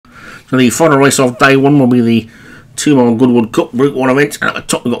So the final race of day one will be the 2-mile Goodwood Cup Group 1 event. And at the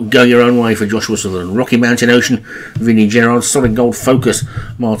top we've got Go Your Own Way for Joshua Sutherland, Rocky Mountain Ocean, Vinnie Gerard, Solid Gold Focus,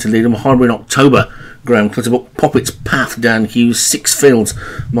 Martin Leadham, Hybrid October, Graham Clutterbuck, Poppet's Path, Dan Hughes, Six Fields,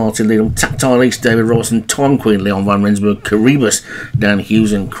 Martin Leadham, Tactile East, David Robertson, Time Queen, Leon Van Rensburg, Caribus, Dan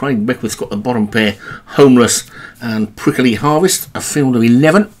Hughes, and Craig Beckwith's got the bottom pair, Homeless and Prickly Harvest, a field of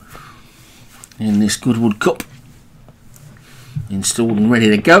 11 in this Goodwood Cup. Installed and ready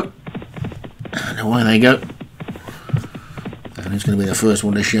to go. And away they go. And it's going to be the first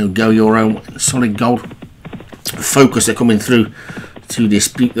one to show Go Your Own. Solid Gold Focus are coming through to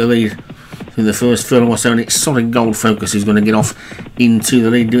dispute the lead through the first furlong or so, and it's Solid Gold Focus who's going to get off into the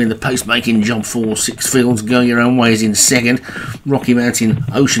lead, doing the pace-making job for Six Fields. Go Your Own Way is in second, Rocky Mountain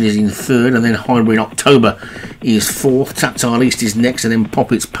Ocean is in third, and then Hybrid October is fourth. Tactile East is next, and then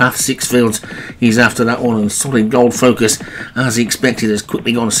Poppet's Path. Six Fields is after that one, and Solid Gold Focus, as expected, has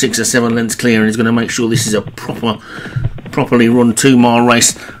quickly gone 6 or 7 lengths clear, and is going to make sure this is a properly run 2-mile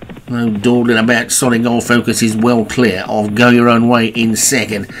race. No dawdling about. Solid Gold Focus is well clear of Go Your Own Way in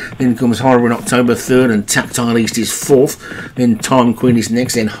second. Then comes Hybrid October third, and Tactile East is fourth. Then Time Queen is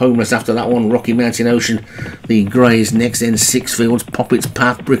next, then Homeless after that one. Rocky Mountain Ocean, the grey, is next, then Six Fields, Poppet's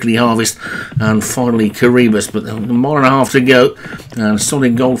Path, Prickly Harvest, and finally Caribus. But a mile and a half to go, and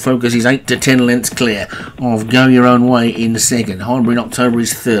Solid Gold Focus is 8 to 10 lengths clear of Go Your Own Way in second. Hybrid October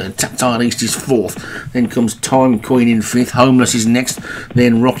is third, Tactile East is fourth. Then comes Time Queen in fifth, Homeless is next,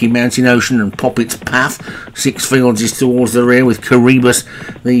 then Rocky Mountain Ocean and Poppet's Path. Six Fields is towards the rear with Caribus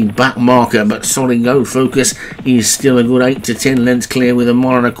the back marker, but Solid Gold Focus is still a good 8 to 10 lengths clear with a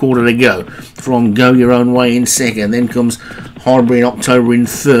mile and a quarter to go from Go Your Own Way in second. Then comes Hybrid October in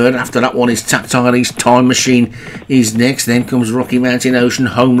third. After that one is Tactile East, Time Machine is next. Then comes Rocky Mountain Ocean,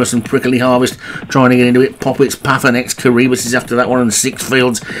 Homeless and Prickly Harvest trying to get into it. Poppet's Path and next, Caribus is after that one, and Six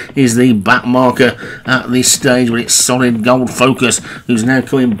Fields is the back marker at this stage, but it's Solid Gold Focus who's now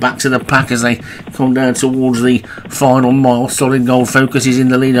coming back to the pack as they come down towards the final mile. Solid Gold Focus is in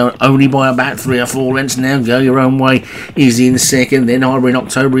the lead only by about 3 or 4 lengths now. Go Your Own Way is in second, then Hybrid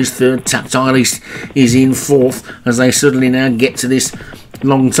October is third, Tactile East is in fourth as they suddenly now get to this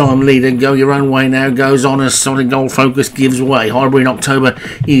long time leader. Go Your Own Way now goes on as Solid Gold Focus gives way. Hybrid October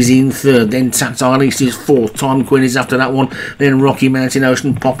is in third, then Tactile East is fourth, Time Queen is after that one, then Rocky Mountain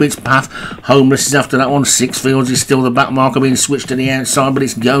Ocean, Poppet's Path, Homeless is after that one. Six Fields is still the back marker being switched to the outside, but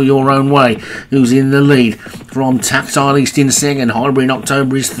it's Go Your Own Way who's in the lead from Tactile East in second. Hybrid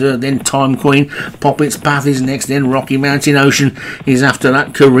October is third, then Time Queen, Poppet's Path is next, then Rocky Mountain Ocean is after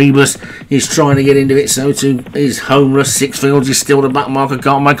that. Caribus is trying to get into it, so too is Homeless. Six Fields is still the back marker,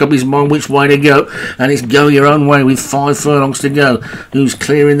 can't make up his mind which way to go, and it's Go Your Own Way with 5 furlongs to go who's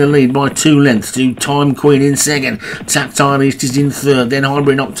clearing the lead by 2 lengths to Time Queen in second. Tactile East is in third, then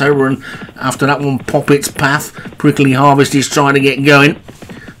Hybrid October, and after that one Poppet's Path. Prickly Harvest is trying to get going.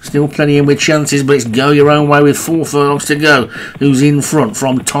 Still plenty in with chances, but it's Go Your Own Way with 4 furlongs to go who's in front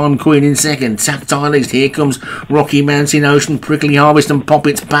from Time Queen in second. Tactile East, here comes Rocky Mountain Ocean, Prickly Harvest and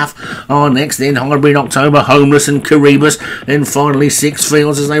Poppet's Path are next, then Hybrid October, Homeless and Caribus, then finally Six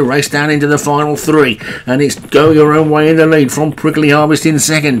Fields as they race down into the final 3, and it's Go Your Own Way in the lead from Prickly Harvest in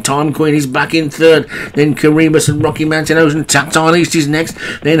second. Time Queen is back in third, then Caribus and Rocky Mountain Ocean. Tactile East is next,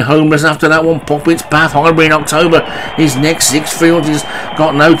 then Homeless after that one. Poppet's Path, Hybrid October is next. Six Fields has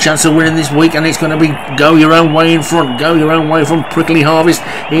got no chance of winning this week, and it's going to be Go Your Own Way in front. Go Your Own Way from Prickly Harvest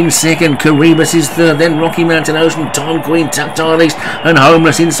in second. Caribus is third, then Rocky Mountain Ocean, Time Queen, Tactile East and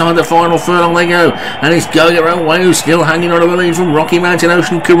Homeless inside the final furlong they go, and it's Go Your Own Way who's still hanging on to the lead from Rocky Mountain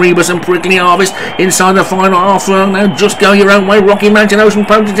Ocean, Caribus and Prickly Harvest inside the final half furlong now. Just Go Your Own Way, Rocky Mountain Ocean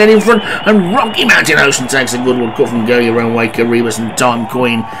pokes its head in front, and Rocky Mountain Ocean takes a Goodwood Cup from Go Your Own Way, Caribus and Time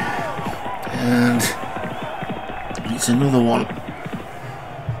Queen, and it's another one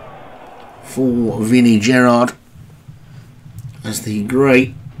for Vinnie Gerard as the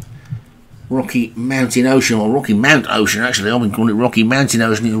great Rocky Mountain Ocean, or Rocky Mount Ocean actually, I've been calling it Rocky Mountain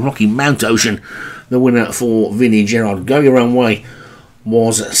Ocean, it's Rocky Mount Ocean, the winner for Vinnie Gerard. Go Your Own Way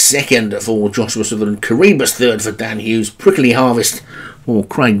was second for Joshua Sutherland, Caribus third for Dan Hughes, Prickly Harvest for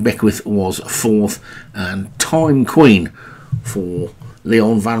Craig Beckwith was fourth, and Time Queen for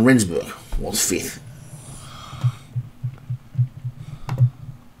Leon Van Rensburg was fifth.